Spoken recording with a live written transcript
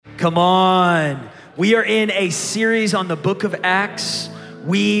Come on. We are in a series on the book of Acts.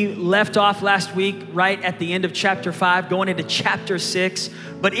 We left off last week right at the end of chapter 5, going into chapter 6,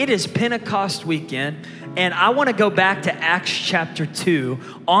 but it is Pentecost weekend, and I want to go back to Acts chapter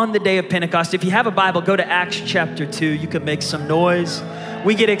 2 on the day of Pentecost. If you have a Bible, go to Acts chapter 2. You can make some noise.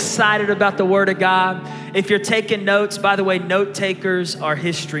 We get excited about the Word of God. If you're taking notes, by the way, note takers are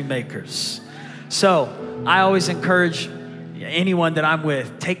history makers. So I always encourage anyone that I'm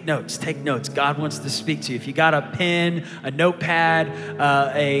with, take notes. God wants to speak to you. If you got a pen, a notepad,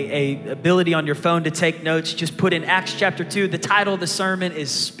 a ability on your phone to take notes, just put in Acts chapter 2. The title of the sermon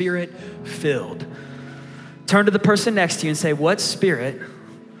is Spirit Filled. Turn to the person next to you and say, what spirit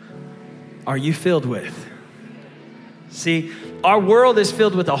are you filled with? See, our world is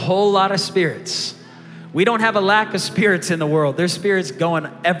filled with a whole lot of spirits. We don't have a lack of spirits in the world. There's spirits going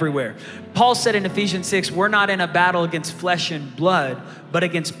everywhere. Paul said in Ephesians 6, we're not in a battle against flesh and blood, but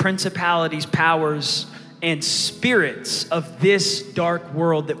against principalities, powers, and spirits of this dark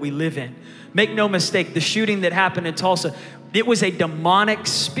world that we live in. Make no mistake, the shooting that happened in Tulsa, it was a demonic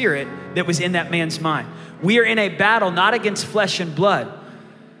spirit that was in that man's mind. We are in a battle not against flesh and blood.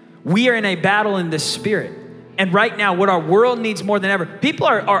 We are in a battle in the spirit. And right now, what our world needs more than ever, people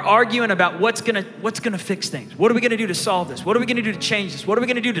are arguing about what's gonna fix things. What are we gonna do to solve this? What are we gonna do to change this? What are we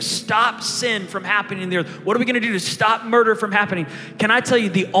gonna do to stop sin from happening in the earth? What are we gonna do to stop murder from happening? Can I tell you,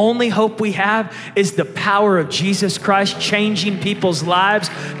 the only hope we have is the power of Jesus Christ changing people's lives,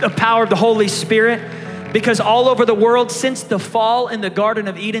 the power of the Holy Spirit. Because all over the world, since the fall in the Garden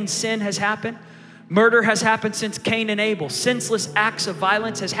of Eden, sin has happened. Murder has happened since Cain and Abel. Senseless acts of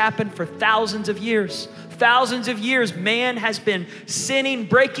violence has happened for thousands of years. Thousands of years, man has been sinning,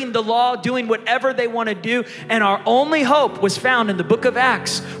 breaking the law, doing whatever they want to do. And our only hope was found in the book of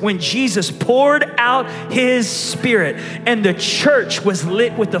Acts when Jesus poured out his spirit and the church was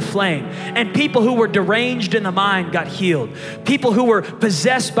lit with the flame. And people who were deranged in the mind got healed. People who were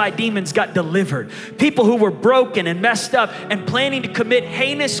possessed by demons got delivered. People who were broken and messed up and planning to commit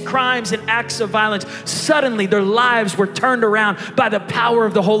heinous crimes and acts of violence, suddenly their lives were turned around by the power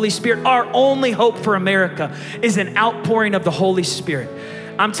of the Holy Spirit. Our only hope for America is an outpouring of the Holy Spirit.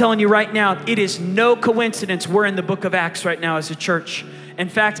 I'm telling you right now, it is no coincidence we're in the book of Acts right now as a church. In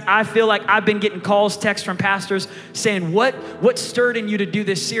fact, I feel like I've been getting calls, texts from pastors saying, what stirred in you to do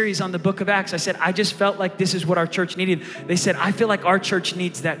this series on the book of Acts? I said, I just felt like this is what our church needed. They said, I feel like our church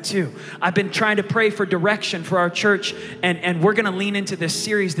needs that too. I've been trying to pray for direction for our church, and we're gonna lean into this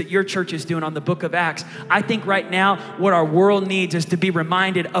series that your church is doing on the book of Acts. I think right now, what our world needs is to be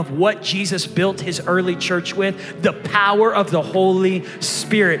reminded of what Jesus built his early church with. The power of the Holy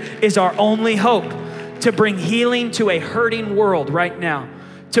Spirit is our only hope to bring healing to a hurting world right now,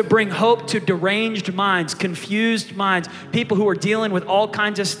 to bring hope to deranged minds, confused minds, people who are dealing with all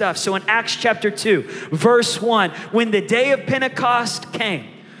kinds of stuff. So in Acts chapter 2, verse 1, when the day of Pentecost came,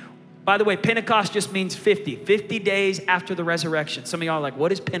 by the way, Pentecost just means 50 days after the resurrection. Some of y'all are like,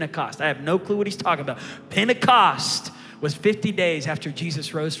 what is Pentecost? I have no clue what he's talking about. Pentecost was 50 days after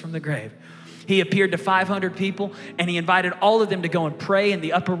Jesus rose from the grave. He appeared to 500 people, and he invited all of them to go and pray in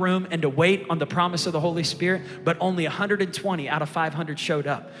the upper room and to wait on the promise of the Holy Spirit, but only 120 out of 500 showed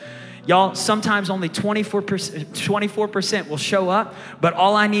up. Y'all, sometimes only 24% will show up, but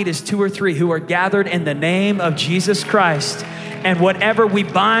all I need is 2 or 3 who are gathered in the name of Jesus Christ. And whatever we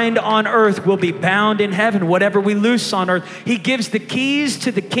bind on earth will be bound in heaven. Whatever we loose on earth, he gives the keys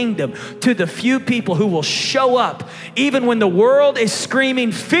to the kingdom to the few people who will show up. Even when the world is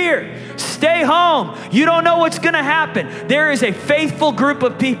screaming, fear, stay home. You don't know what's going to happen. There is a faithful group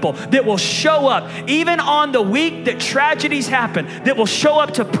of people that will show up, even on the week that tragedies happen, that will show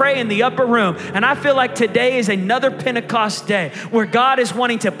up to pray in the upper room. And I feel like today is another Pentecost day where God is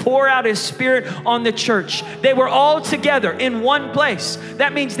wanting to pour out his spirit on the church. They were all together in one place.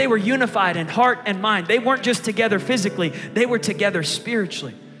 That means they were unified in heart and mind. They weren't just together physically, they were together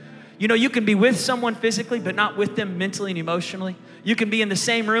spiritually. You know, you can be with someone physically, but not with them mentally and emotionally. You can be in the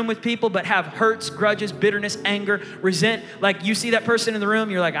same room with people, but have hurts, grudges, bitterness, anger, resent. Like you see that person in the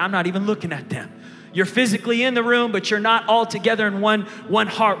room, you're like, I'm not even looking at them. You're physically in the room, but you're not all together in one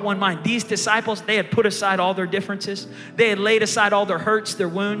heart, one mind. These disciples, they had put aside all their differences. They had laid aside all their hurts, their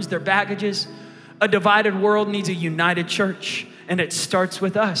wounds, their baggages. A divided world needs a united church, and it starts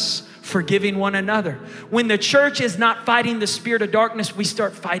with us. forgiving one another. When the church is not fighting the spirit of darkness, we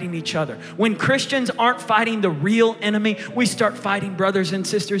start fighting each other. When Christians aren't fighting the real enemy, we start fighting brothers and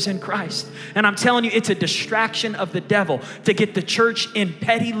sisters in Christ. And I'm telling you, it's a distraction of the devil to get the church in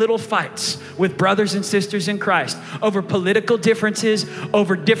petty little fights with brothers and sisters in Christ over political differences,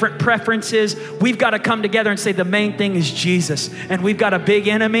 over different preferences. We've got to come together and say the main thing is Jesus. And we've got a big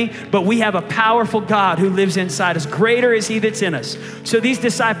enemy, but we have a powerful God who lives inside us. Greater is he that's in us. So these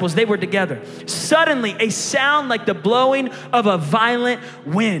disciples, they were together. Suddenly, a sound like the blowing of a violent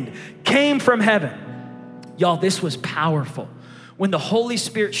wind came from heaven. Y'all, this was powerful. When the Holy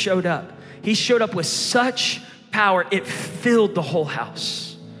Spirit showed up, he showed up with such power, it filled the whole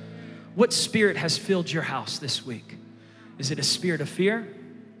house. What spirit has filled your house this week? Is it a spirit of fear?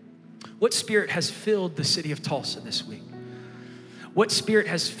 What spirit has filled the city of Tulsa this week? What spirit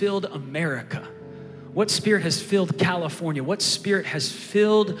has filled America? What spirit has filled California? What spirit has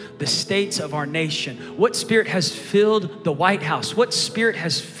filled the states of our nation? What spirit has filled the White House? What spirit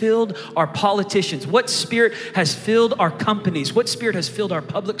has filled our politicians? What spirit has filled our companies? What spirit has filled our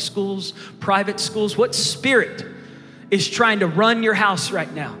public schools, private schools? What spirit is trying to run your house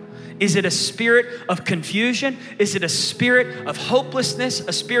right now? Is it a spirit of confusion? Is it a spirit of hopelessness,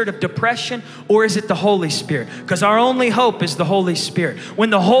 a spirit of depression? Or is it the Holy Spirit? Because our only hope is the Holy Spirit. When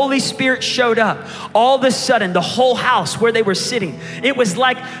the Holy Spirit showed up, all of a sudden, the whole house where they were sitting, it was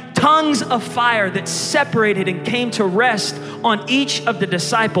like tongues of fire that separated and came to rest on each of the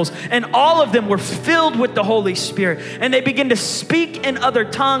disciples. And all of them were filled with the Holy Spirit. And they began to speak in other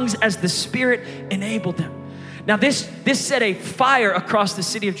tongues as the Spirit enabled them. Now this set a fire across the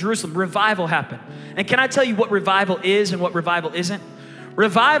city of Jerusalem. Revival happened. And can I tell you what revival is and what revival isn't?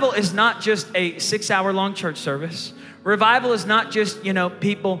 Revival is not just a 6-hour-long church service. Revival is not just,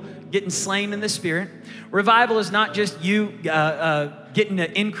 people getting slain in the Spirit. Revival is not just you getting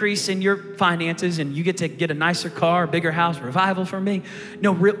an increase in your finances and you get to get a nicer car, a bigger house. Revival for me.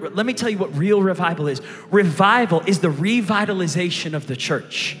 No, let me tell you what real revival is. Revival is the revitalization of the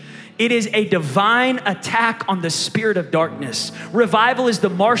church. It is a divine attack on the spirit of darkness. Revival is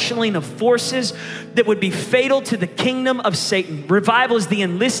the marshaling of forces that would be fatal to the kingdom of Satan. Revival is the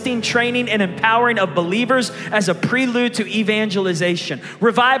enlisting, training, and empowering of believers as a prelude to evangelization.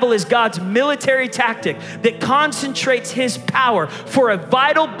 Revival is God's military tactic that concentrates his power for a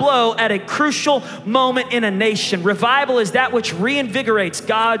vital blow at a crucial moment in a nation. Revival is that which reinvigorates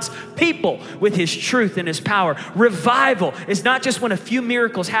God's people with his truth and his power. Revival is not just when a few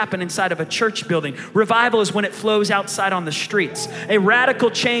miracles happen inside of a church building. Revival is when it flows outside on the streets. A radical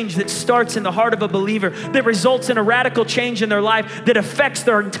change that starts in the heart of a believer that results in a radical change in their life that affects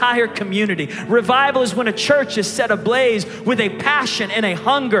their entire community. Revival is when a church is set ablaze with a passion and a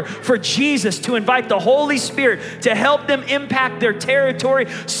hunger for Jesus to invite the Holy Spirit to help them impact their territory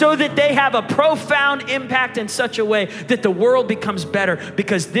so that they have a profound impact in such a way that the world becomes better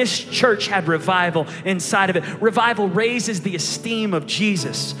because this church had revival inside of it. Revival raises the esteem of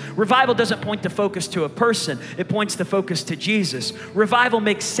Jesus. Revival doesn't point the focus to a person. It points the focus to Jesus. Revival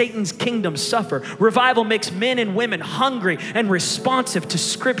makes Satan's kingdom suffer. Revival makes men and women hungry and responsive to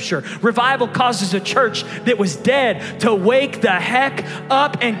Scripture. Revival causes a church that was dead to wake the heck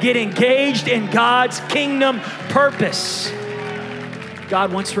up and get engaged in God's kingdom purpose.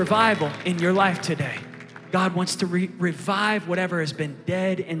 God wants revival in your life today. God wants to revive whatever has been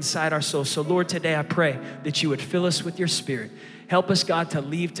dead inside our souls. So Lord, today I pray that you would fill us with your Spirit. Help us, God, to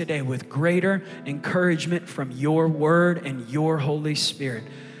leave today with greater encouragement from your word and your Holy Spirit.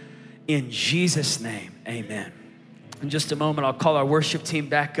 In Jesus' name, amen. In just a moment, I'll call our worship team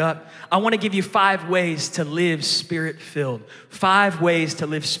back up. I want to give you 5 ways to live Spirit-filled. 5 ways to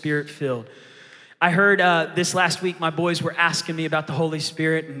live Spirit-filled. I heard this last week, my boys were asking me about the Holy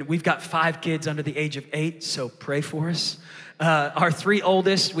Spirit, and we've got 5 kids under the age of 8, so pray for us. Our 3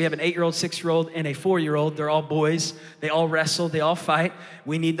 oldest, we have an 8-year-old, 6-year-old, and a 4-year-old. They're all boys. They all wrestle. They all fight.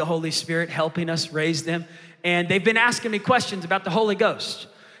 We need the Holy Spirit helping us raise them. And they've been asking me questions about the Holy Ghost.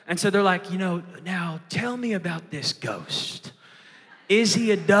 And so they're like, now tell me about this ghost. Is he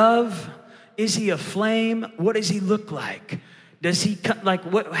a dove? Is he a flame? What does he look like? Does he,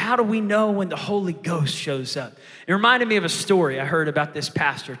 how do we know when the Holy Ghost shows up? It reminded me of a story I heard about this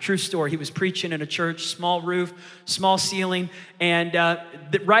pastor, true story. He was preaching in a church, small roof, small ceiling, and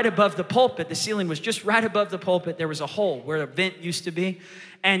right above the pulpit, the ceiling was just right above the pulpit, there was a hole where a vent used to be.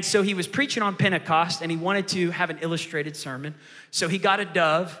 And so he was preaching on Pentecost, and he wanted to have an illustrated sermon. So he got a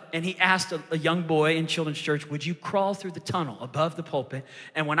dove, and he asked a young boy in children's church, would you crawl through the tunnel above the pulpit?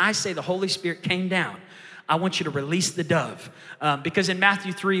 And when I say the Holy Spirit came down, I want you to release the dove. Because in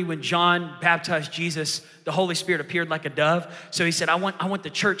Matthew 3, when John baptized Jesus, the Holy Spirit appeared like a dove. So he said, I want the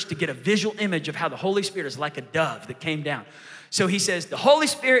church to get a visual image of how the Holy Spirit is like a dove that came down. So he says, the Holy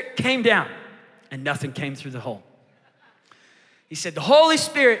Spirit came down and nothing came through the hole. He said, the Holy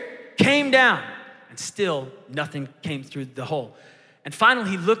Spirit came down and still nothing came through the hole. And finally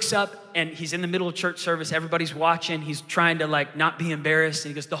he looks up and he's in the middle of church service. Everybody's watching. He's trying to not be embarrassed.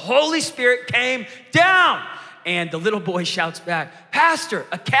 And he goes, the Holy Spirit came down. And the little boy shouts back, Pastor,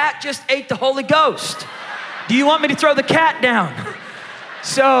 a cat just ate the Holy Ghost. Do you want me to throw the cat down?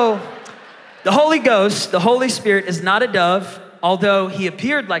 So the Holy Ghost, the Holy Spirit is not a dove, although he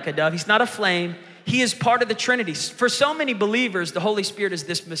appeared like a dove. He's not a flame. He is part of the Trinity. For so many believers, the Holy Spirit is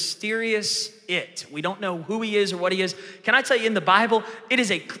this mysterious it. We don't know who he is or what he is. Can I tell you, in the Bible,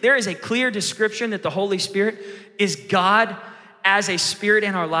 there is a clear description that the Holy Spirit is God as a spirit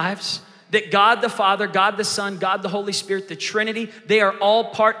in our lives. That God the Father, God the Son, God the Holy Spirit, the Trinity,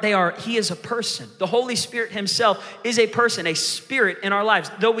 he is a person. The Holy Spirit himself is a person, a spirit in our lives.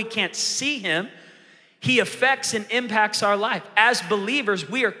 Though we can't see him, he affects and impacts our life. As believers,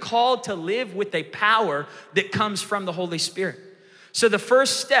 we are called to live with a power that comes from the Holy Spirit. So the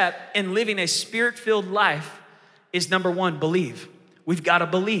first step in living a spirit-filled life is number one, believe. We've got to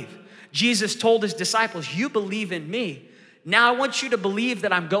believe. Jesus told his disciples, you believe in me. Now I want you to believe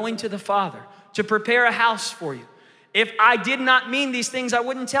that I'm going to the Father to prepare a house for you. If I did not mean these things, I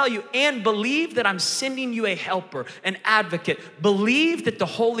wouldn't tell you. And believe that I'm sending you a helper, an advocate. Believe that the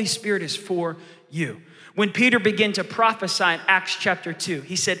Holy Spirit is for you. When Peter began to prophesy in Acts chapter 2,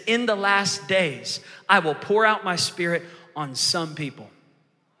 he said, in the last days, I will pour out my spirit on some people.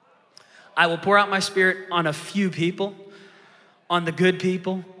 I will pour out my spirit on a few people, on the good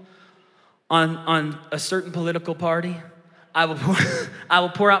people, on a certain political party. I will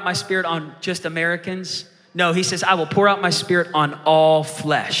pour out my spirit on just Americans. No, he says, I will pour out my spirit on all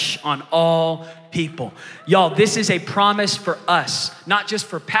flesh, on all people. Y'all, this is a promise for us, not just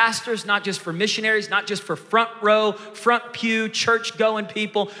for pastors, not just for missionaries, not just for front row, front pew, church going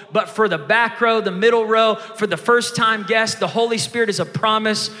people, but for the back row, the middle row, for the first time guests. The Holy Spirit is a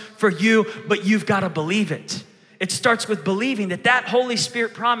promise for you, but you've got to believe it. It starts with believing that Holy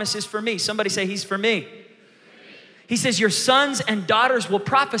Spirit promise is for me. Somebody say, he's for me. He says, your sons and daughters will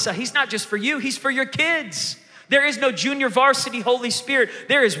prophesy. He's not just for you, he's for your kids. There is no junior varsity Holy Spirit.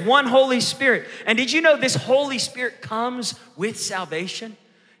 There is one Holy Spirit. And did you know this Holy Spirit comes with salvation?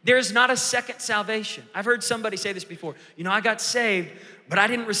 There is not a second salvation. I've heard somebody say this before. I got saved, but I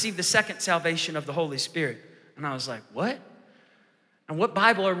didn't receive the second salvation of the Holy Spirit. And I was like, what? And what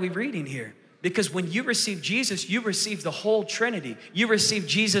Bible are we reading here? Because when you receive Jesus, you receive the whole Trinity. You receive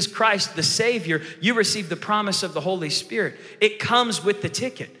Jesus Christ, the Savior. You receive the promise of the Holy Spirit. It comes with the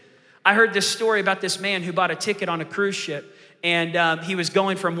ticket. I heard this story about this man who bought a ticket on a cruise ship, and he was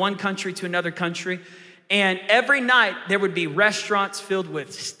going from one country to another country. And every night there would be restaurants filled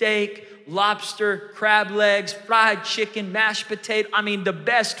with steak, lobster, crab legs, fried chicken, mashed potato. The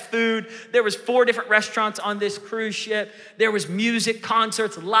best food. There was 4 different restaurants on this cruise ship. There was music,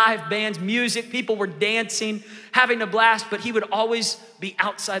 concerts, live bands, music. People were dancing, having a blast, but he would always be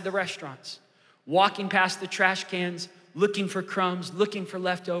outside the restaurants, walking past the trash cans, looking for crumbs, looking for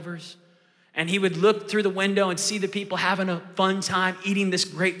leftovers. And he would look through the window and see the people having a fun time, eating this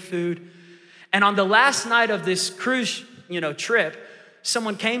great food. And on the last night of this cruise, trip,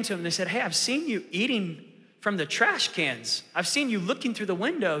 someone came to him and they said, hey, I've seen you eating from the trash cans. I've seen you looking through the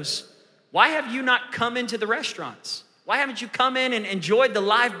windows. Why have you not come into the restaurants? Why haven't you come in and enjoyed the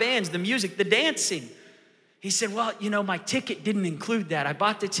live bands, the music, the dancing? He said, well, my ticket didn't include that. I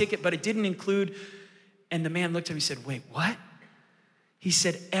bought the ticket, but it didn't include. And the man looked at me and said, wait, what? He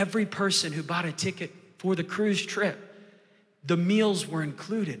said, every person who bought a ticket for the cruise trip, the meals were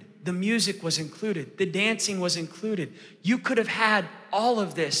included. The music was included. The dancing was included. You could have had all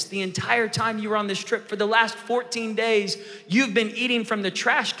of this the entire time you were on this trip. For the last 14 days, you've been eating from the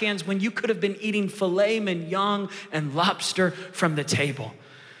trash cans when you could have been eating filet mignon and lobster from the table.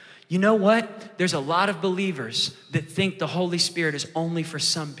 You know what? There's a lot of believers that think the Holy Spirit is only for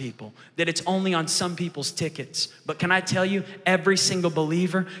some people, that it's only on some people's tickets. But can I tell you, every single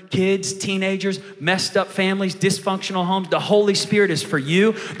believer, kids, teenagers, messed up families, dysfunctional homes, the Holy Spirit is for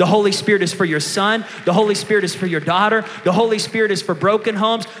you. The Holy Spirit is for your son. The Holy Spirit is for your daughter. The Holy Spirit is for broken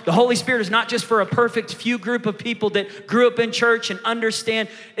homes. The Holy Spirit is not just for a perfect few group of people that grew up in church and understand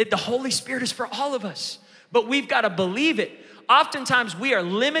it. The Holy Spirit is for all of us. But we've got to believe it. Oftentimes we are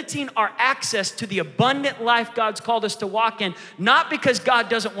limiting our access to the abundant life God's called us to walk in, not because God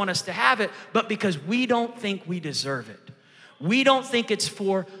doesn't want us to have it, but because we don't think we deserve it. We don't think it's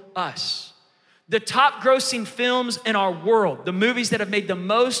for us. The top grossing films in our world, the movies that have made the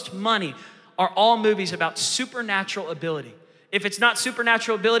most money, are all movies about supernatural ability. If it's not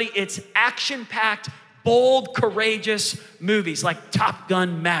supernatural ability, it's action-packed, bold, courageous movies like Top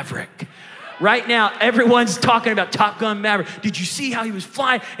Gun Maverick. Right now, everyone's talking about Top Gun Maverick. Did you see how he was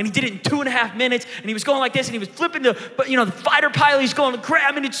flying? And he did it in 2.5 minutes, and he was going like this, and he was flipping the fighter pilot, he's going to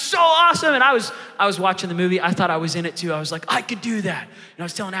grab, and it's so awesome. And I was watching the movie. I thought I was in it too. I was like, I could do that. And I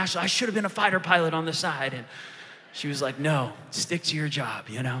was telling Ashley, I should have been a fighter pilot on the side. And she was like, no, stick to your job,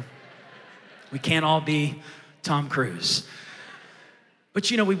 We can't all be Tom Cruise. But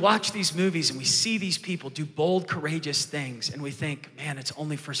we watch these movies and we see these people do bold, courageous things, and we think, man, it's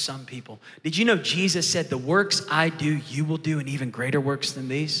only for some people. Did you know Jesus said, the works I do, you will do, and even greater works than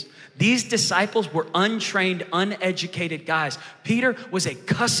these? These disciples were untrained, uneducated guys. Peter was a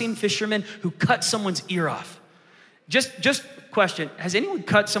cussing fisherman who cut someone's ear off. Just question, has anyone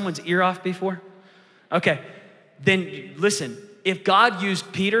cut someone's ear off before? Okay, then listen, if God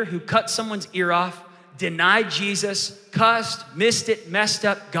used Peter, who cut someone's ear off, denied Jesus, cussed, missed it, messed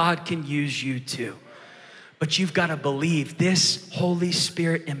up, God can use you too. But you've got to believe this Holy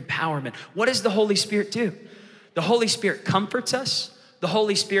Spirit empowerment. What does the Holy Spirit do? The Holy Spirit comforts us. The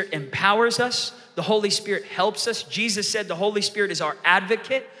Holy Spirit empowers us. The Holy Spirit helps us. Jesus said the Holy Spirit is our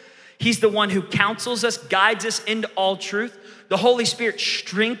advocate. He's the one who counsels us, guides us into all truth. The Holy Spirit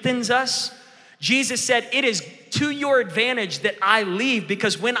strengthens us. Jesus said, it is to your advantage that I leave,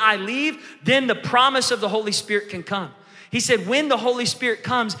 because when I leave, then the promise of the Holy Spirit can come. He said, when the Holy Spirit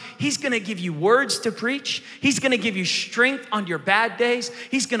comes, he's gonna give you words to preach. He's gonna give you strength on your bad days.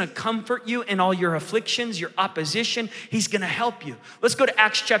 He's gonna comfort you in all your afflictions, your opposition. He's gonna help you. Let's go to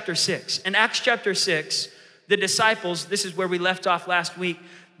Acts chapter 6. In Acts chapter 6, the disciples, this is where we left off last week,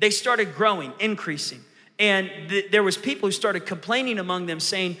 they started growing, increasing. And there was people who started complaining among them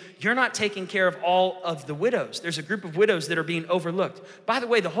saying, you're not taking care of all of the widows. There's a group of widows that are being overlooked. By the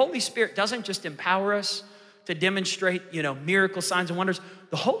way, the Holy Spirit doesn't just empower us to demonstrate, miracle signs and wonders.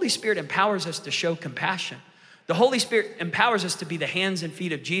 The Holy Spirit empowers us to show compassion. The Holy Spirit empowers us to be the hands and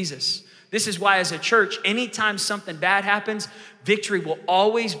feet of Jesus. This is why as a church, anytime something bad happens, Victory will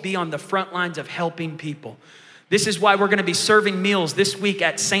always be on the front lines of helping people. This is why we're gonna be serving meals this week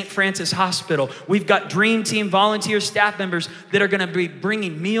at St. Francis Hospital. We've got Dream Team volunteer staff members that are gonna be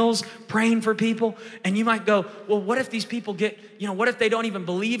bringing meals, praying for people. And you might go, well, what if these people what if they don't even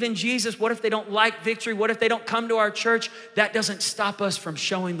believe in Jesus? What if they don't like Victory? What if they don't come to our church? That doesn't stop us from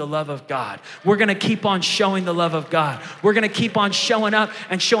showing the love of God. We're gonna keep on showing the love of God. We're gonna keep on showing up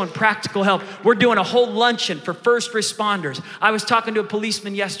and showing practical help. We're doing a whole luncheon for first responders. I was talking to a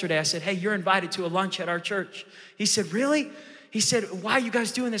policeman yesterday. I said, hey, you're invited to a lunch at our church. He said, really? He said, why are you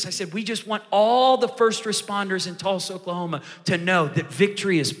guys doing this? I said, we just want all the first responders in Tulsa, Oklahoma to know that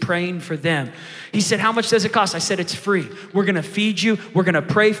Victory is praying for them. He said, how much does it cost? I said, it's free. We're gonna feed you. We're gonna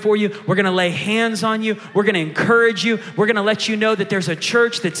pray for you. We're gonna lay hands on you. We're gonna encourage you. We're gonna let you know that there's a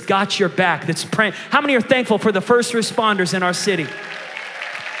church that's got your back, that's praying. How many are thankful for the first responders in our city?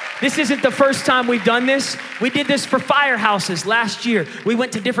 This isn't the first time we've done this. We did this for firehouses last year. We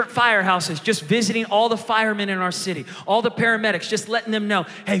went to different firehouses, just visiting all the firemen in our city, all the paramedics, just letting them know,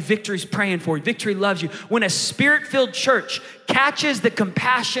 hey, Victory's praying for you. Victory loves you. When a spirit-filled church catches the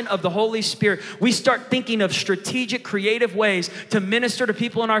compassion of the Holy Spirit, we start thinking of strategic, creative ways to minister to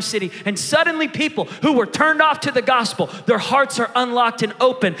people in our city. And suddenly people who were turned off to the gospel, their hearts are unlocked and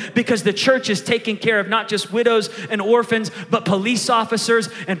open because the church is taking care of not just widows and orphans, but police officers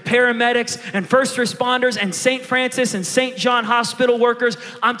and paramedics and first responders and St. Francis and St. John hospital workers.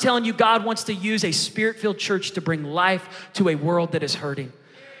 I'm telling you, God wants to use a spirit-filled church to bring life to a world that is hurting.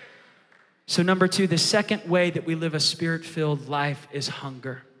 So number 2, the second way that we live a spirit-filled life is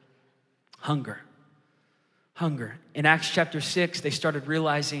hunger. Hunger. Hunger. In Acts chapter 6, they started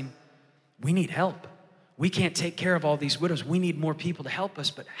realizing we need help. We can't take care of all these widows. We need more people to help us,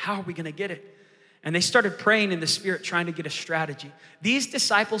 but how are we gonna get it? And they started praying in the Spirit, trying to get a strategy. These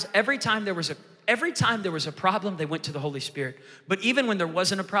disciples, every time there was a problem, they went to the Holy Spirit. But even when there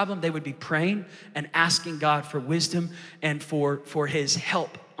wasn't a problem, they would be praying and asking God for wisdom and for his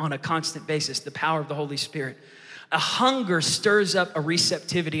help on a constant basis, the power of the Holy Spirit. A hunger stirs up a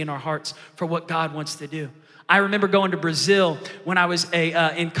receptivity in our hearts for what God wants to do. I remember going to Brazil when I was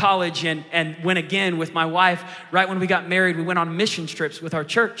in college and went again with my wife. Right when we got married, we went on mission trips with our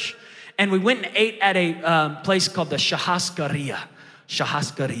church. And we went and ate at a place called the Churrascaria.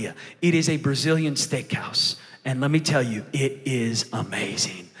 Churrascaria. It is a Brazilian steakhouse. And let me tell you, it is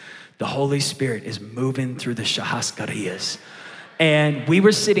amazing. The Holy Spirit is moving through the churrascarias. And we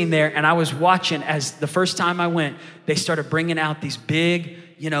were sitting there and I was watching as the first time I went, they started bringing out these big,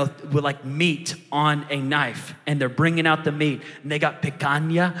 with like meat on a knife, and they're bringing out the meat, and they got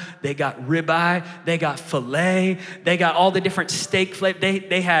picanha, they got ribeye, they got filet, they got all the different steak flavors.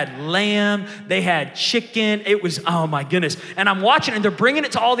 They had lamb, they had chicken. It was, oh my goodness. And I'm watching, and they're bringing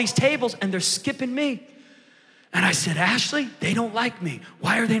it to all these tables, and they're skipping me. And I said, Ashley, they don't like me.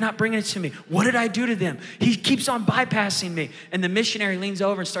 Why are they not bringing it to me? What did I do to them? He keeps on bypassing me. And the missionary leans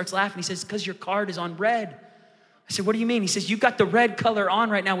over and starts laughing. He says, because your card is on red. I said, what do you mean? He says, you got the red color on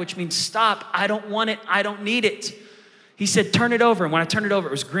right now, which means stop. I don't want it. I don't need it. He said, turn it over. And when I turned it over,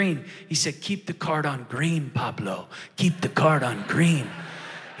 it was green. He said, keep the card on green, Pablo. Keep the card on green.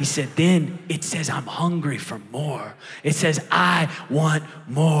 He said, then it says, I'm hungry for more. It says, I want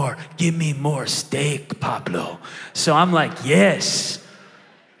more. Give me more steak, Pablo. So I'm like, yes,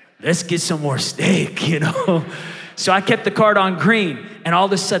 let's get some more steak, So I kept the card on green, and all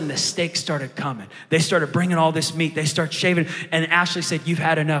of a sudden the steak started coming. They started bringing all this meat. They start shaving, and Ashley said, you've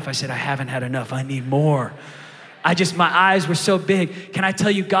had enough. I said, I haven't had enough. I need more. My eyes were so big. Can I tell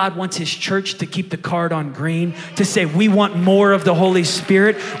you, God wants his church to keep the card on green, to say, we want more of the Holy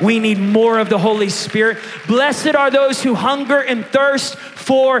Spirit. We need more of the Holy Spirit. Blessed are those who hunger and thirst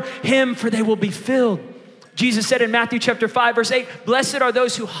for him, for they will be filled. Jesus said in Matthew chapter 5, verse 8, blessed are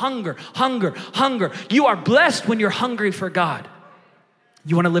those who hunger. You are blessed when you're hungry for God.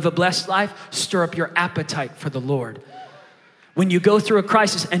 You want to live a blessed life? Stir up your appetite for the Lord. When you go through a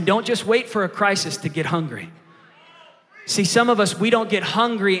crisis, and don't just wait for a crisis to get hungry. See, some of us, we don't get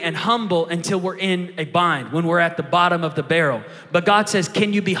hungry and humble until we're in a bind, when we're at the bottom of the barrel. But God says,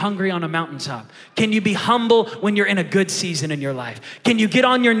 can you be hungry on a mountaintop? Can you be humble when you're in a good season in your life? Can you get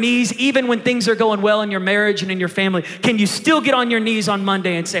on your knees even when things are going well in your marriage and in your family? Can you still get on your knees on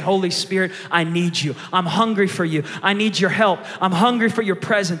Monday and say, Holy Spirit, I need you. I'm hungry for you. I need your help. I'm hungry for your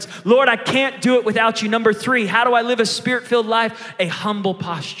presence. Lord, I can't do it without you. Number 3, how do I live a spirit-filled life? A humble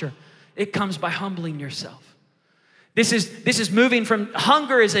posture. It comes by humbling yourself. This is moving from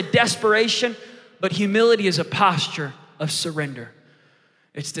hunger is a desperation, but humility is a posture of surrender.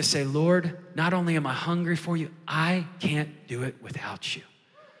 It's to say, Lord, not only am I hungry for you, I can't do it without you.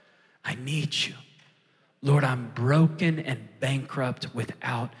 I need you. Lord, I'm broken and bankrupt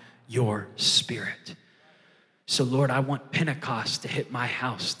without your Spirit. So Lord, I want Pentecost to hit my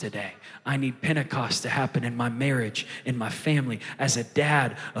house today. I need Pentecost to happen in my marriage, in my family. As a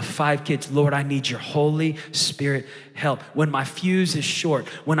dad of 5 kids, Lord, I need your Holy Spirit help. When my fuse is short,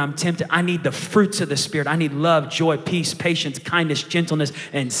 when I'm tempted, I need the fruits of the Spirit. I need love, joy, peace, patience, kindness, gentleness,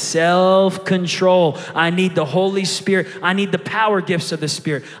 and self-control. I need the Holy Spirit. I need the power gifts of the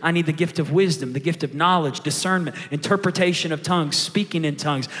Spirit. I need the gift of wisdom, the gift of knowledge, discernment, interpretation of tongues, speaking in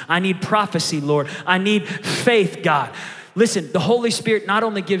tongues. I need prophecy, Lord. I need faith, God. Listen, the Holy Spirit not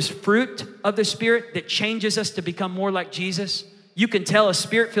only gives fruit of the Spirit that changes us to become more like Jesus. You can tell a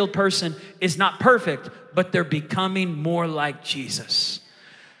Spirit-filled person is not perfect, but they're becoming more like Jesus.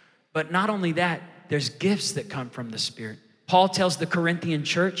 But not only that, there's gifts that come from the Spirit. Paul tells the Corinthian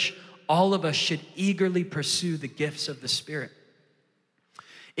church, all of us should eagerly pursue the gifts of the Spirit.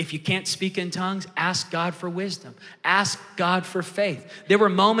 If you can't speak in tongues, ask God for wisdom. Ask God for faith. There were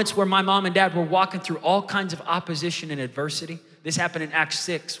moments where my mom and dad were walking through all kinds of opposition and adversity. This happened in Acts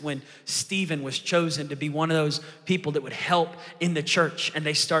 6 when Stephen was chosen to be one of those people that would help in the church. And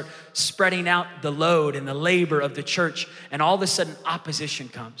they start spreading out the load and the labor of the church. And all of a sudden, opposition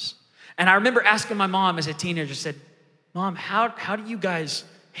comes. And I remember asking my mom as a teenager, said, Mom, how do you guys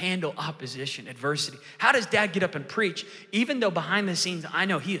handle opposition, adversity? How does dad get up and preach, even though behind the scenes, I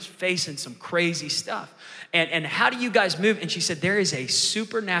know he is facing some crazy stuff? And how do you guys move? And she said, there is a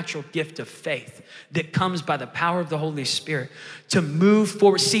supernatural gift of faith that comes by the power of the Holy Spirit to move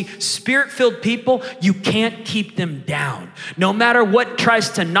forward. See, Spirit-filled people, you can't keep them down. No matter what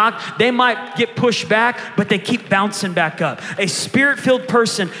tries to knock, they might get pushed back, but they keep bouncing back up. A Spirit-filled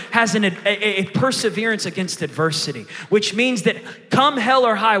person has a perseverance against adversity, which means that come hell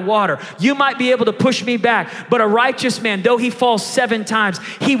or high water, you might be able to push me back, but a righteous man, though he falls 7 times,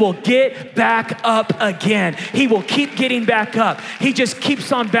 he will get back up again. He will keep getting back up. He just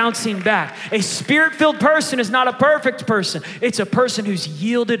keeps on bouncing back. A Spirit-filled person is not a perfect person. It's a person who's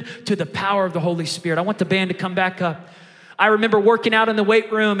yielded to the power of the Holy Spirit. I want the band to come back up. I remember working out in the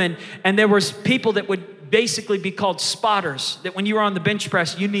weight room, and there was people that would basically be called spotters, that when you were on the bench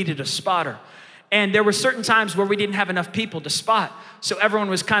press, you needed a spotter. And there were certain times where we didn't have enough people to spot. So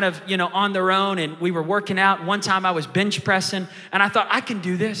everyone was kind of, on their own, and we were working out. One time I was bench pressing, and I thought, I can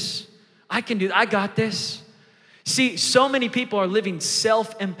do this. I got this. See, so many people are living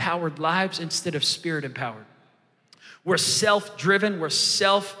self-empowered lives instead of Spirit-empowered. We're self-driven.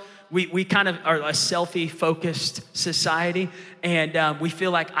 We kind of are a selfie-focused society, and we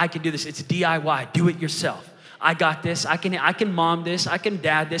feel like I can do this. It's DIY, do it yourself. I got this. I can mom this. I can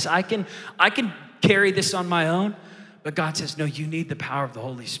dad this. I can carry this on my own. But God says, no, you need the power of the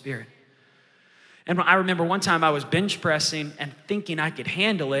Holy Spirit. And I remember one time I was bench pressing and thinking I could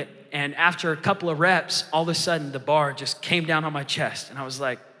handle it. And after a couple of reps, all of a sudden the bar just came down on my chest. And I was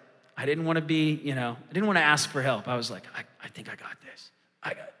like, I didn't want to ask for help. I was like, I think I got this.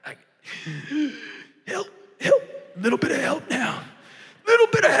 Help, a little bit of help now. Little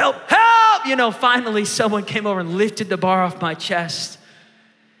bit of help. Finally someone came over and lifted the bar off my chest.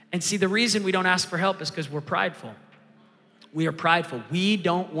 And see, the reason we don't ask for help is because we're prideful. We are prideful. We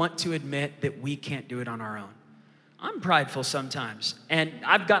don't want to admit that we can't do it on our own. I'm prideful sometimes. And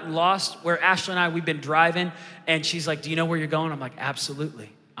I've gotten lost where Ashley and I, we've been driving and she's like, do you know where you're going? I'm like,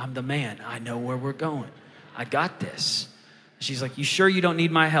 absolutely. I'm the man. I know where we're going. I got this. She's like, you sure you don't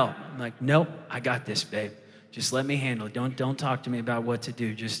need my help? I'm like, nope, I got this, babe. Just let me handle it. Don't talk to me about what to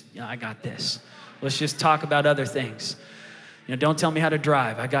do. I got this. Let's just talk about other things. Don't tell me how to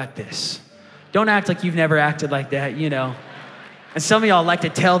drive. I got this. Don't act like you've never acted like that, And some of y'all like to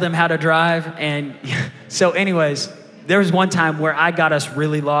tell them how to drive. And so anyways, there was one time where I got us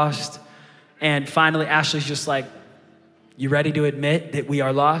really lost. And finally, Ashley's just like, you ready to admit that we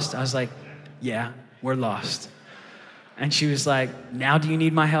are lost? I was like, yeah, we're lost. And she was like, now do you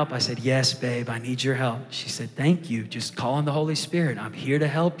need my help? I said, yes, babe, I need your help. She said, thank you. Just call on the Holy Spirit. I'm here to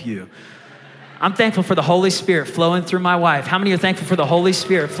help you. I'm thankful for the Holy Spirit flowing through my wife. How many are thankful for the Holy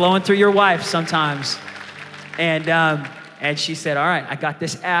Spirit flowing through your wife sometimes? And she said, all right, I got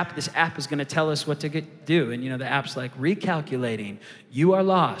this app. This app is going to tell us what to do. And, the app's like, recalculating. You are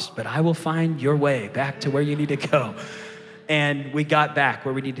lost, but I will find your way back to where you need to go. And we got back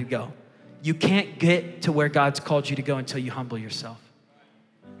where we need to go. You can't get to where God's called you to go until you humble yourself.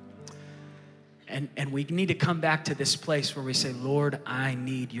 And we need to come back to this place where we say, Lord, I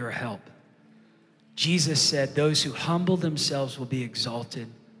need your help. Jesus said, those who humble themselves will be exalted,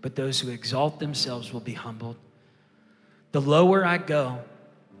 but those who exalt themselves will be humbled. The lower I go,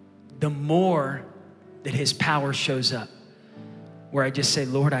 the more that his power shows up. Where I just say,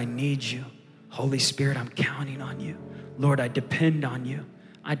 Lord, I need you. Holy Spirit, I'm counting on you. Lord, I depend on you.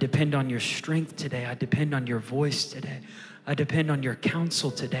 I depend on your strength today. I depend on your voice today. I depend on your counsel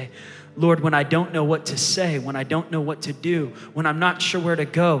today. Lord, when I don't know what to say, when I don't know what to do, when I'm not sure where to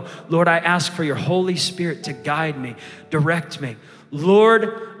go, Lord, I ask for your Holy Spirit to guide me, direct me.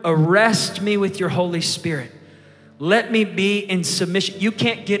 Lord, arrest me with your Holy Spirit. Let me be in submission. You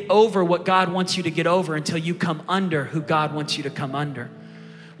can't get over what God wants you to get over until you come under who God wants you to come under.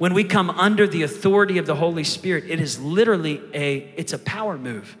 When we come under the authority of the Holy Spirit, it is literally it's a power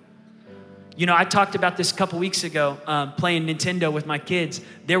move. I talked about this a couple weeks ago, playing Nintendo with my kids.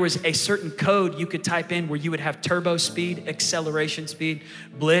 There was a certain code you could type in where you would have turbo speed, acceleration speed,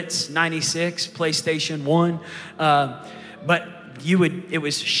 Blitz 96, PlayStation 1. But it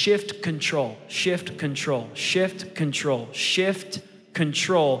was shift, control, shift, control, shift, control, shift,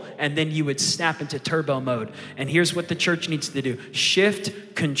 control, and then you would snap into turbo mode. And here's what the church needs to do.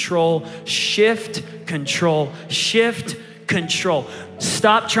 Shift, control, shift, control, shift, control.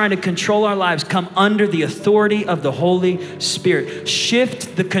 Stop trying to control our lives. Come under the authority of the Holy Spirit.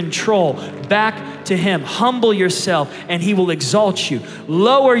 Shift the control back to him. Humble yourself and he will exalt you.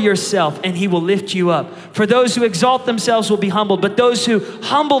 Lower yourself and he will lift you up. For those who exalt themselves will be humbled, but those who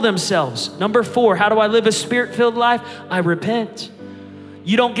humble themselves. Number 4, how do I live a spirit-filled life? I repent.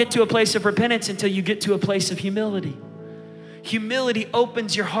 You don't get to a place of repentance until you get to a place of humility. Humility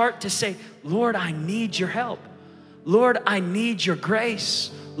opens your heart to say, Lord, I need your help. Lord, I need your grace.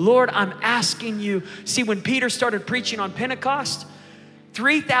 Lord, I'm asking you. See, when Peter started preaching on Pentecost,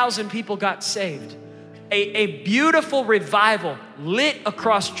 3,000 people got saved. A beautiful revival lit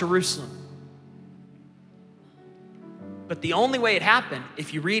across Jerusalem. But the only way it happened,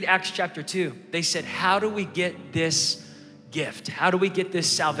 if you read Acts chapter 2, they said, how do we get this gift? How do we get this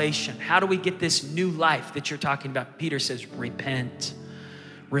salvation? How do we get this new life that you're talking about? Peter says, repent.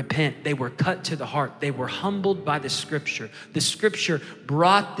 Repent. They were cut to the heart. They were humbled by the scripture. The scripture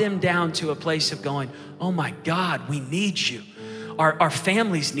brought them down to a place of going, oh my God, we need you. Our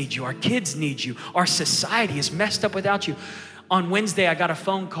families need you. Our kids need you. Our society is messed up without you. On Wednesday, I got a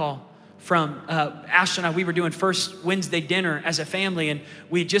phone call from Ashley and I. We were doing first Wednesday dinner as a family, and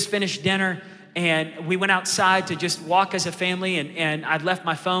we had just finished dinner. And we went outside to just walk as a family, and I'd left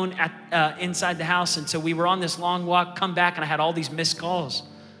my phone inside the house. And so we were on this long walk, come back, and I had all these missed calls.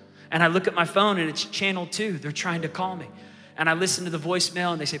 And I look at my phone, and it's channel 2. They're trying to call me. And I listen to the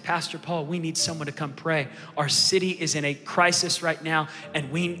voicemail and they say, Pastor Paul, we need someone to come pray. Our city is in a crisis right now,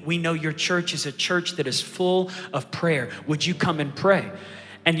 and we know your church is a church that is full of prayer. Would you come and pray?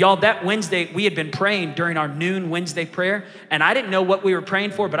 And y'all, that Wednesday, we had been praying during our noon Wednesday prayer, and I didn't know what we were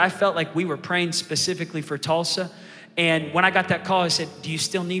praying for, but I felt like we were praying specifically for Tulsa. And when I got that call, I said, do you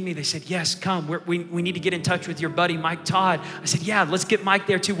still need me? They said, yes, come. We need to get in touch with your buddy, Mike Todd. I said, yeah, let's get Mike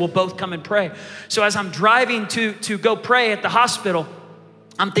there too. We'll both come and pray. So as I'm driving to go pray at the hospital,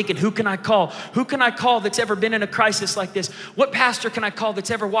 I'm thinking, who can I call? Who can I call that's ever been in a crisis like this? What pastor can I call that's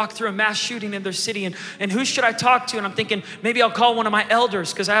ever walked through a mass shooting in their city? And who should I talk to? And I'm thinking, maybe I'll call one of my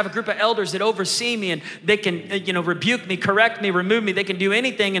elders, because I have a group of elders that oversee me, and they can, rebuke me, correct me, remove me. They can do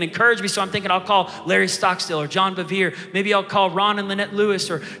anything and encourage me. So I'm thinking I'll call Larry Stockstill or John Bevere. Maybe I'll call Ron and Lynette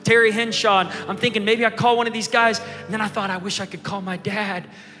Lewis or Terry Henshaw. And I'm thinking maybe I call one of these guys. And then I thought, I wish I could call my dad.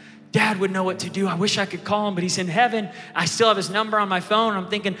 Dad would know what to do. I wish I could call him, but he's in heaven. I still have his number on my phone. I'm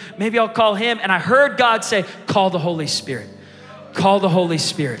thinking maybe I'll call him. And I heard God say, call the Holy Spirit. Call the Holy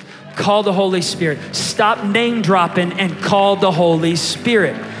Spirit. Call the Holy Spirit. Stop name dropping and call the Holy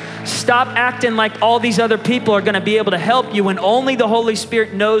Spirit. Stop acting like all these other people are going to be able to help you when only the Holy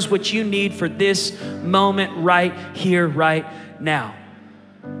Spirit knows what you need for this moment right here, right now.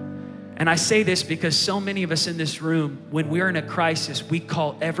 And I say this because so many of us in this room, when we're in a crisis, we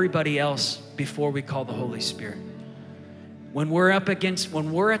call everybody else before we call the Holy Spirit. When we're at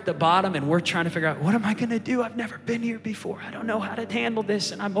the bottom and we're trying to figure out, what am I gonna do? I've never been here before. I don't know how to handle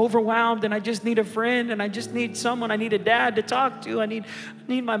this, and I'm overwhelmed, and I just need a friend, and I just need someone. I need a dad to talk to. I need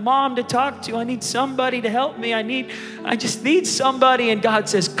my mom to talk to. I need somebody to help me. I just need somebody. And God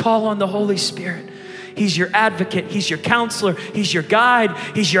says, call on the Holy Spirit. He's your advocate. He's your counselor. He's your guide.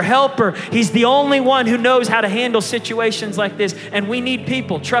 He's your helper. He's the only one who knows how to handle situations like this. And we need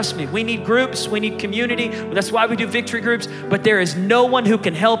people. Trust me. We need groups. We need community. That's why we do victory groups. But there is no one who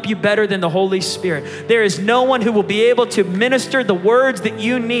can help you better than the Holy Spirit. There is no one who will be able to minister the words that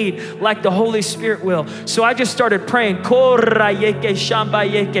you need like the Holy Spirit will. So I just started praying. Holy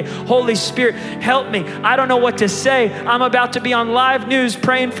Spirit, help me. I don't know what to say. I'm about to be on live news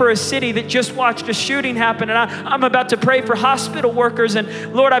praying for a city that just watched a shooting happen, and I'm about to pray for hospital workers.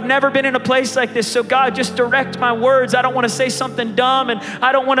 And Lord, I've never been in a place like this. So God, just direct my words. I don't want to say something dumb, and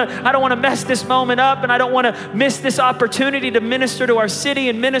I don't want to mess this moment up, and I don't want to miss this opportunity to minister to our city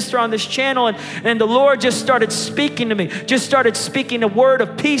and minister on this channel. And the Lord just started speaking to me, just started speaking a word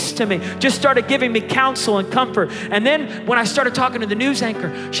of peace to me, just started giving me counsel and comfort. And then when I started talking to the news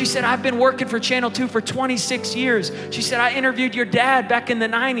anchor, she said, I've been working for Channel 2 for 26 years. She said, I interviewed your dad back in the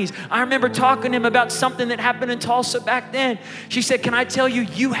 90s. I remember talking to him about something that happened in Tulsa back then. She said, can I tell you,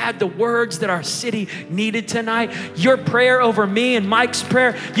 you had the words that our city needed tonight. Your prayer over me and Mike's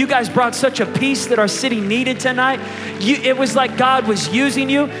prayer, you guys brought such a peace that our city needed tonight. It was like God was using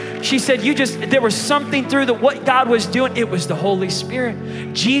you. She said, there was something through what God was doing. It was the Holy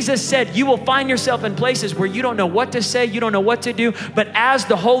Spirit. Jesus said, you will find yourself in places where you don't know what to say, you don't know what to do, but as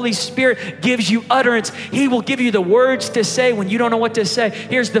the Holy Spirit gives you utterance, He will give you the words to say when you don't know what to say.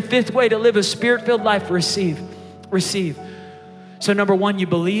 Here's the fifth way to live a Spirit-filled life. Receive. So number one, you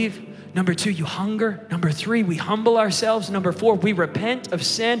believe. Number two, you hunger. Number three, we humble ourselves. Number four, we repent of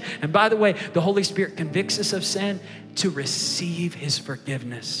sin. And by the way, the Holy Spirit convicts us of sin to receive His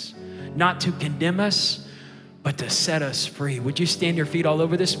forgiveness, not to condemn us, but to set us free. Would you stand your feet all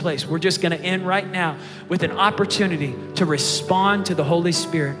over this place? We're just going to end right now with an opportunity to respond to the Holy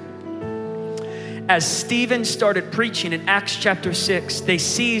Spirit. As Stephen started preaching in Acts chapter 6, they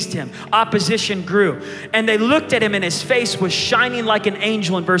seized him. Opposition grew. And they looked at him, and his face was shining like an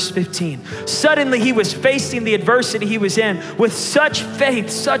angel in verse 15. Suddenly he was facing the adversity he was in with such faith,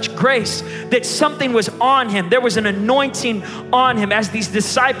 such grace, that something was on him. There was an anointing on him. As these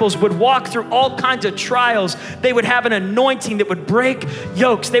disciples would walk through all kinds of trials, they would have an anointing that would break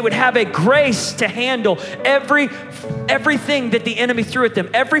yokes. They would have a grace to handle everything that the enemy threw at them,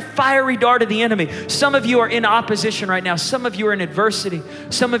 every fiery dart of the enemy. Some of you are in opposition right now. Some of you are in adversity.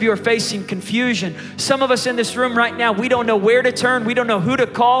 Some of you are facing confusion. Some of us in this room right now, we don't know where to turn. We don't know who to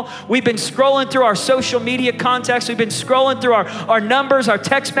call. We've been scrolling through our social media contacts. We've been scrolling through our numbers, our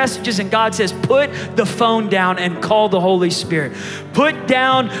text messages, and God says, put the phone down and call the Holy Spirit. Put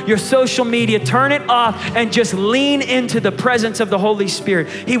down your social media, turn it off, and just lean into the presence of the Holy Spirit.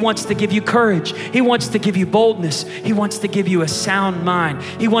 He wants to give you courage. He wants to give you boldness. He wants to give you a sound mind.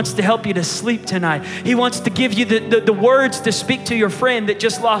 He wants to help you to sleep tonight. tonight. He wants to give you the words to speak to your friend that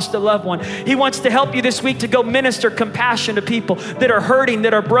just lost a loved one. He wants to help you this week to go minister compassion to people that are hurting,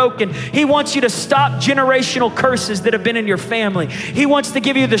 that are broken. He wants you to stop generational curses that have been in your family. He wants to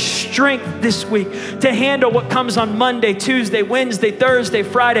give you the strength this week to handle what comes on Monday, Tuesday, Wednesday, Thursday,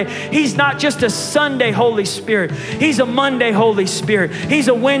 Friday. He's not just a Sunday Holy Spirit. He's a Monday Holy Spirit. He's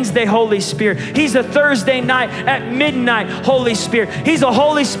a Wednesday Holy Spirit. He's a Thursday night at midnight Holy Spirit. He's a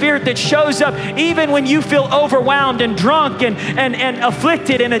Holy Spirit that shows up even when you feel overwhelmed and drunk and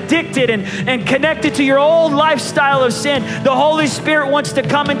afflicted and addicted and connected to your old lifestyle of sin. The Holy Spirit wants to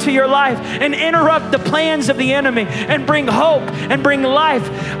come into your life and interrupt the plans of the enemy and bring hope and bring life.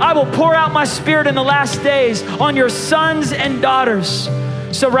 I will pour out my Spirit in the last days on your sons and daughters.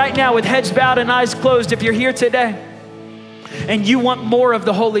 So right now, with heads bowed and eyes closed, if you're here today and you want more of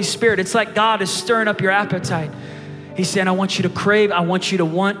the Holy Spirit, it's like God is stirring up your appetite. He's saying, I want you to crave, I want you to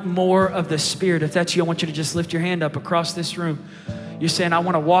want more of the Spirit. If that's you, I want you to just lift your hand up across this room. You're saying, I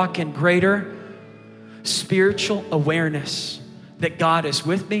want to walk in greater spiritual awareness that God is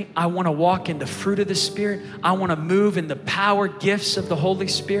with me. I want to walk in the fruit of the Spirit. I want to move in the power gifts of the Holy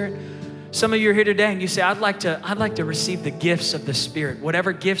Spirit. Some of you are here today and you say, I'd like to receive the gifts of the Spirit.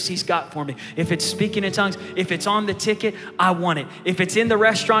 Whatever gifts He's got for me. If it's speaking in tongues, if it's on the ticket, I want it. If it's in the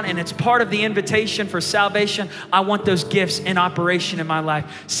restaurant and it's part of the invitation for salvation, I want those gifts in operation in my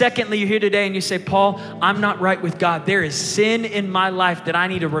life. Secondly, you're here today and you say, Paul, I'm not right with God. There is sin in my life that I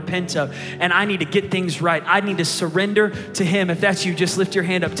need to repent of, and I need to get things right. I need to surrender to Him. If that's you, just lift your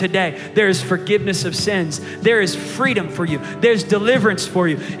hand up today. There is forgiveness of sins. There is freedom for you. There's deliverance for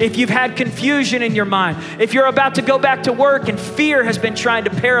you. If you've had confusion in your mind, if you're about to go back to work and fear has been trying to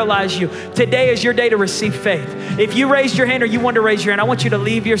paralyze you, today is your day to receive faith. If you raised your hand or you want to raise your hand, I want you to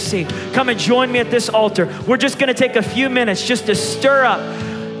leave your seat. Come and join me at this altar. We're just going to take a few minutes just to stir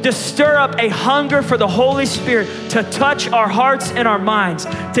up a hunger for the Holy Spirit to touch our hearts and our minds,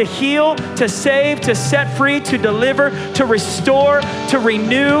 to heal, to save, to set free, to deliver, to restore, to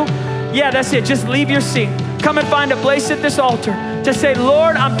renew. Yeah, that's it. Just leave your seat. Come and find a place at this altar to say,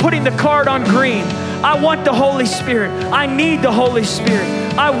 Lord, I'm putting the card on green. I want the Holy Spirit. I need the Holy Spirit.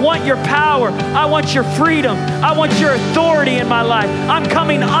 I want your power. I want your freedom. I want your authority in my life. I'm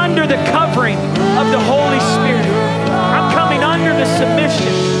coming under the covering of the Holy Spirit. I'm coming under the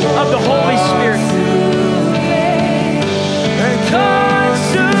submission of the Holy Spirit.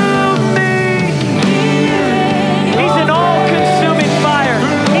 Consume me. He's an all-consuming fire.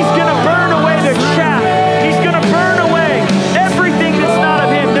 He's going to burn away the chaff. He's going to burn away everything that's not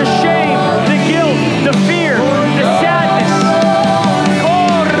of Him, the shame, the guilt, the fear, the sadness.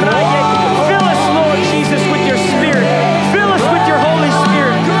 Fill us, Lord Jesus, with your Spirit. Fill us with your Holy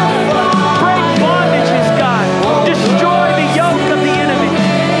Spirit. Break bondages, God. Destroy the yoke of the enemy.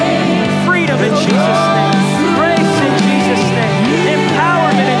 Freedom in Jesus' name. Grace in Jesus' name.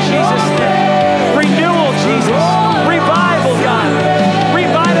 Empowerment in Jesus' name. Renewal, Jesus. Revival, God.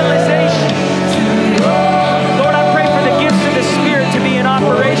 Revitalization. Lord, I pray for the gifts of the Spirit to be in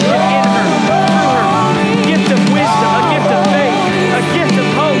operation in her, through her. A gift of wisdom, a gift of faith, a gift of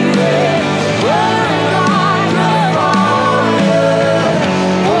hope.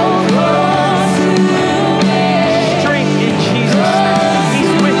 Strength in Jesus' name.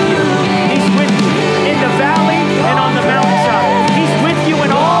 He's with you. He's with you in the valley and on the mountaintop. He's with you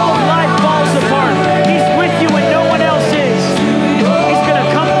when all of life falls apart. He's with you when no one else is. He's going to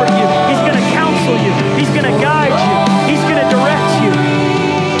comfort you. He's going to counsel you. He's going to guide you. He's going to direct you.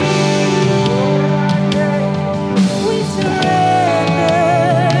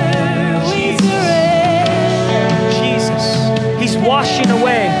 Jesus. He's washing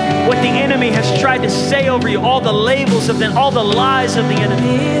away what the enemy has tried to say over you, all the labels of them, all the lies of the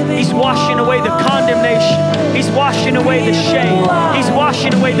enemy. He's washing away the condemnation. He's washing away the shame. He's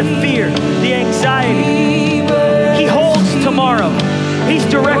washing away the fear, the anxiety. He holds tomorrow. He's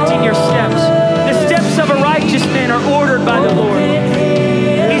directing your steps. The steps of a righteous man are ordered by the Lord.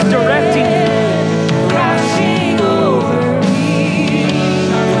 He's directing you.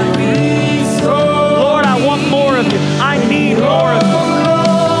 Lord, I want more of you. I need more of you.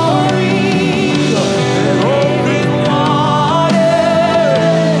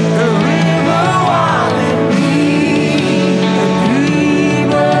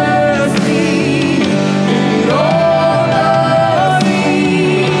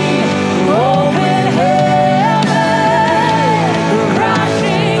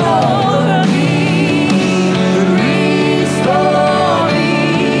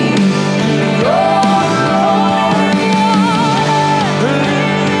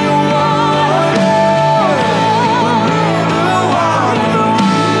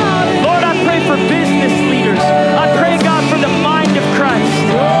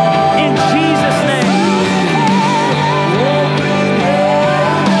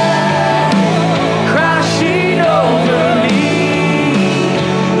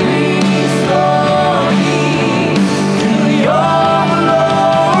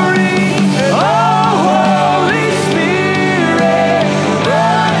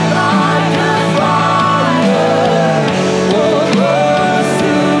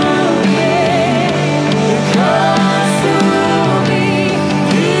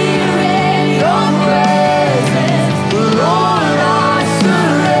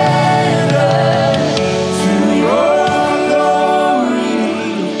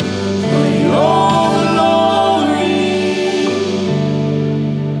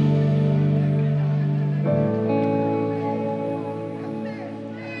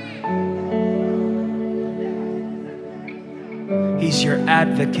 your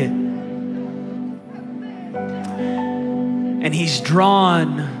advocate. And he's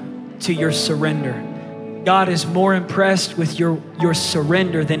drawn to your surrender. God is more impressed with your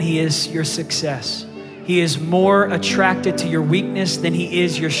surrender than he is your success. He is more attracted to your weakness than he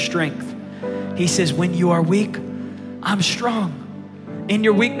is your strength. He says, when you are weak, I'm strong. In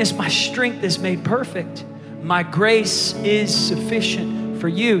your weakness, my strength is made perfect. My grace is sufficient for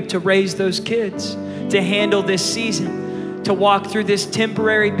you to raise those kids, to handle this season, to walk through this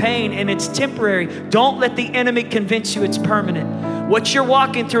temporary pain. And it's temporary. Don't let the enemy convince you it's permanent. What you're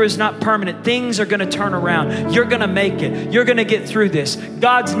walking through is not permanent. Things are going to turn around. You're going to make it. You're going to get through this.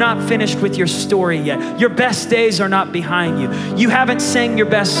 God's not finished with your story yet. Your best days are not behind you. You haven't sang your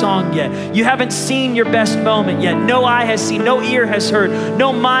best song yet. You haven't seen your best moment yet. No eye has seen, no ear has heard,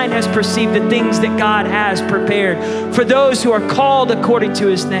 no mind has perceived the things that God has prepared for those who are called according to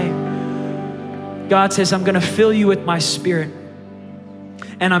his name. God says, I'm going to fill you with my spirit,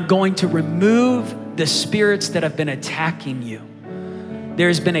 and I'm going to remove the spirits that have been attacking you.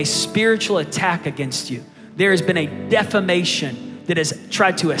 There's been a spiritual attack against you. There has been a defamation that has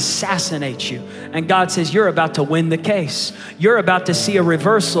tried to assassinate you. And God says, you're about to win the case. You're about to see a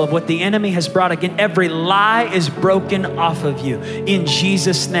reversal of what the enemy has brought again. Every lie is broken off of you in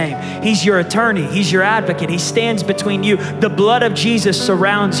Jesus' name. He's your attorney. He's your advocate. He stands between you. The blood of Jesus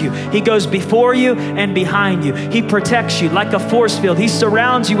surrounds you. He goes before you and behind you. He protects you like a force field. He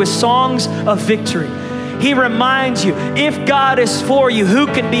surrounds you with songs of victory. He reminds you, if God is for you, who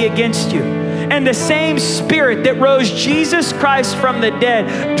can be against you? And the same spirit that rose Jesus Christ from the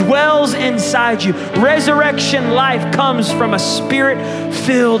dead dwells inside you. Resurrection life comes from a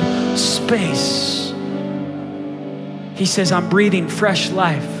spirit-filled space. He says, I'm breathing fresh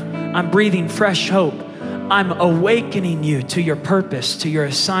life. I'm breathing fresh hope. I'm awakening you to your purpose, to your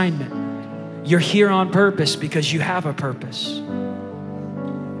assignment. You're here on purpose because you have a purpose.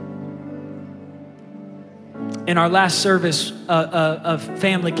 In our last service, a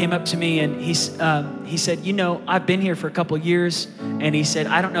family came up to me and he said, you know, I've been here for a couple of years. And he said,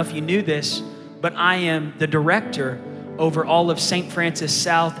 I don't know if you knew this, but I am the director over all of St. Francis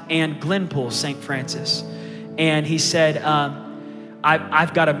South and Glenpool St. Francis. And he said,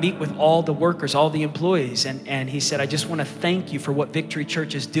 I've got to meet with all the workers, all the employees. And he said, I just want to thank you for what Victory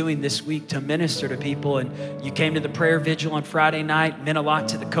Church is doing this week to minister to people. And you came to the prayer vigil on Friday night, meant a lot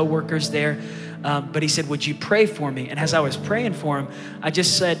to the coworkers there. But he said, would you pray for me? And as I was praying for him, I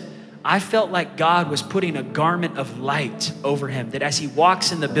just said, I felt like God was putting a garment of light over him, that as he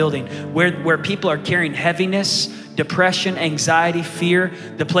walks in the building where people are carrying heaviness, depression, anxiety, fear,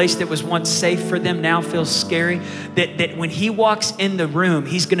 the place that was once safe for them now feels scary, that when he walks in the room,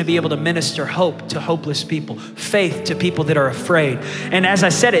 he's going to be able to minister hope to hopeless people, faith to people that are afraid. And as I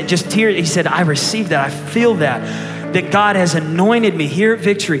said it, just tears, he said, I received that. I feel that God has anointed me here at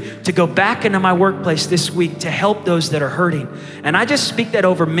Victory to go back into my workplace this week to help those that are hurting. And I just speak that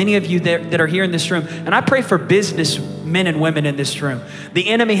over many of you that are here in this room. And I pray for business men and women in this room. The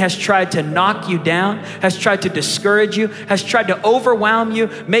enemy has tried to knock you down, has tried to discourage you, has tried to overwhelm you,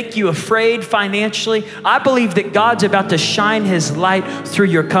 make you afraid financially. I believe that God's about to shine his light through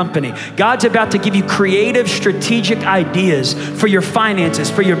your company. God's about to give you creative, strategic ideas for your finances,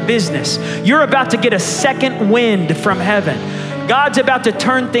 for your business. You're about to get a second wind from heaven. God's about to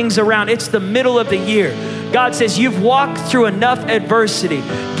turn things around. It's the middle of the year. God says, you've walked through enough adversity.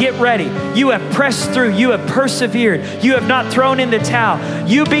 Get ready. You have pressed through. You have persevered. You have not thrown in the towel.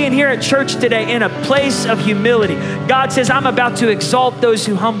 You being here at church today in a place of humility. God says, I'm about to exalt those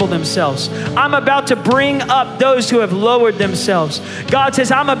who humble themselves. I'm about to bring up those who have lowered themselves. God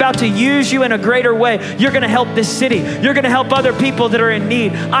says, I'm about to use you in a greater way. You're going to help this city. You're going to help other people that are in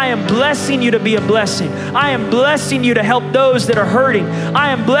need. I am blessing you to be a blessing. I am blessing you to help those that are hurting. I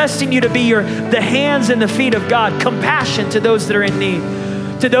am blessing you to be the hands and the feet of God, compassion to those that are in need,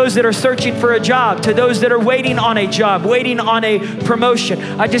 to those that are searching for a job, to those that are waiting on a job, waiting on a promotion.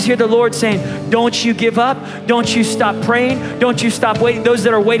 I just hear the Lord saying, don't you give up. Don't you stop praying. Don't you stop waiting. Those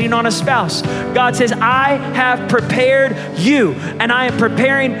that are waiting on a spouse. God says, I have prepared you and I am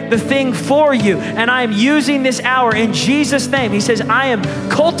preparing the thing for you. And I am using this hour in Jesus' name. He says, I am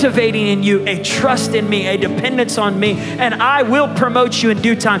cultivating in you a trust in me, a dependence on me, and I will promote you in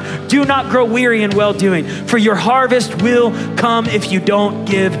due time. Do not grow weary in well-doing, for your harvest will come if you don't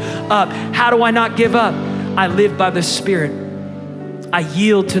give up. How do I not give up? I live by the Spirit. I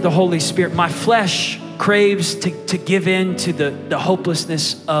yield to the Holy Spirit. My flesh craves to give in to the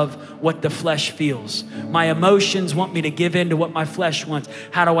hopelessness of what the flesh feels. My emotions want me to give in to what my flesh wants.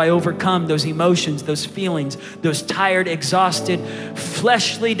 How do I overcome those emotions, those feelings, those tired, exhausted,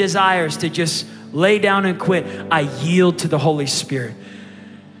 fleshly desires to just lay down and quit? I yield to the Holy Spirit.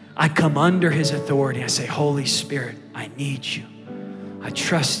 I come under his authority. I say, Holy Spirit, I need you. I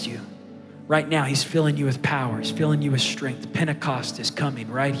trust you. Right now, he's filling you with power. He's filling you with strength. Pentecost is coming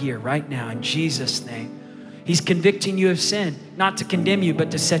right here, right now, in Jesus' name. He's convicting you of sin, not to condemn you,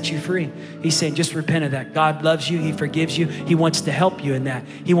 but to set you free. He's saying, just repent of that. God loves you. He forgives you. He wants to help you in that.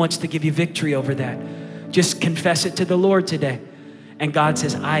 He wants to give you victory over that. Just confess it to the Lord today. And God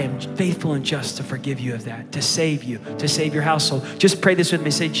says, I am faithful and just to forgive you of that, to save you, to save your household. Just pray this with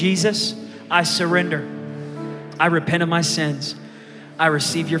me. Say, Jesus, I surrender. I repent of my sins. I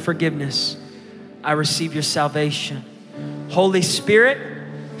receive your forgiveness. I receive your salvation. Holy Spirit,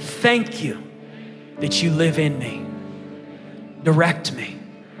 thank you that you live in me. Direct me,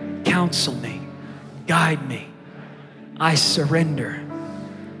 counsel me, guide me. I surrender.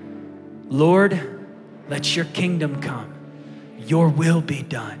 Lord, let your kingdom come. Your will be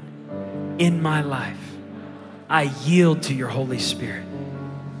done in my life. I yield to your Holy Spirit.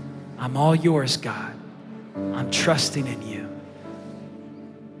 I'm all yours, God. I'm trusting in you.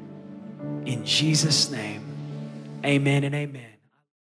 In Jesus' name, amen and amen.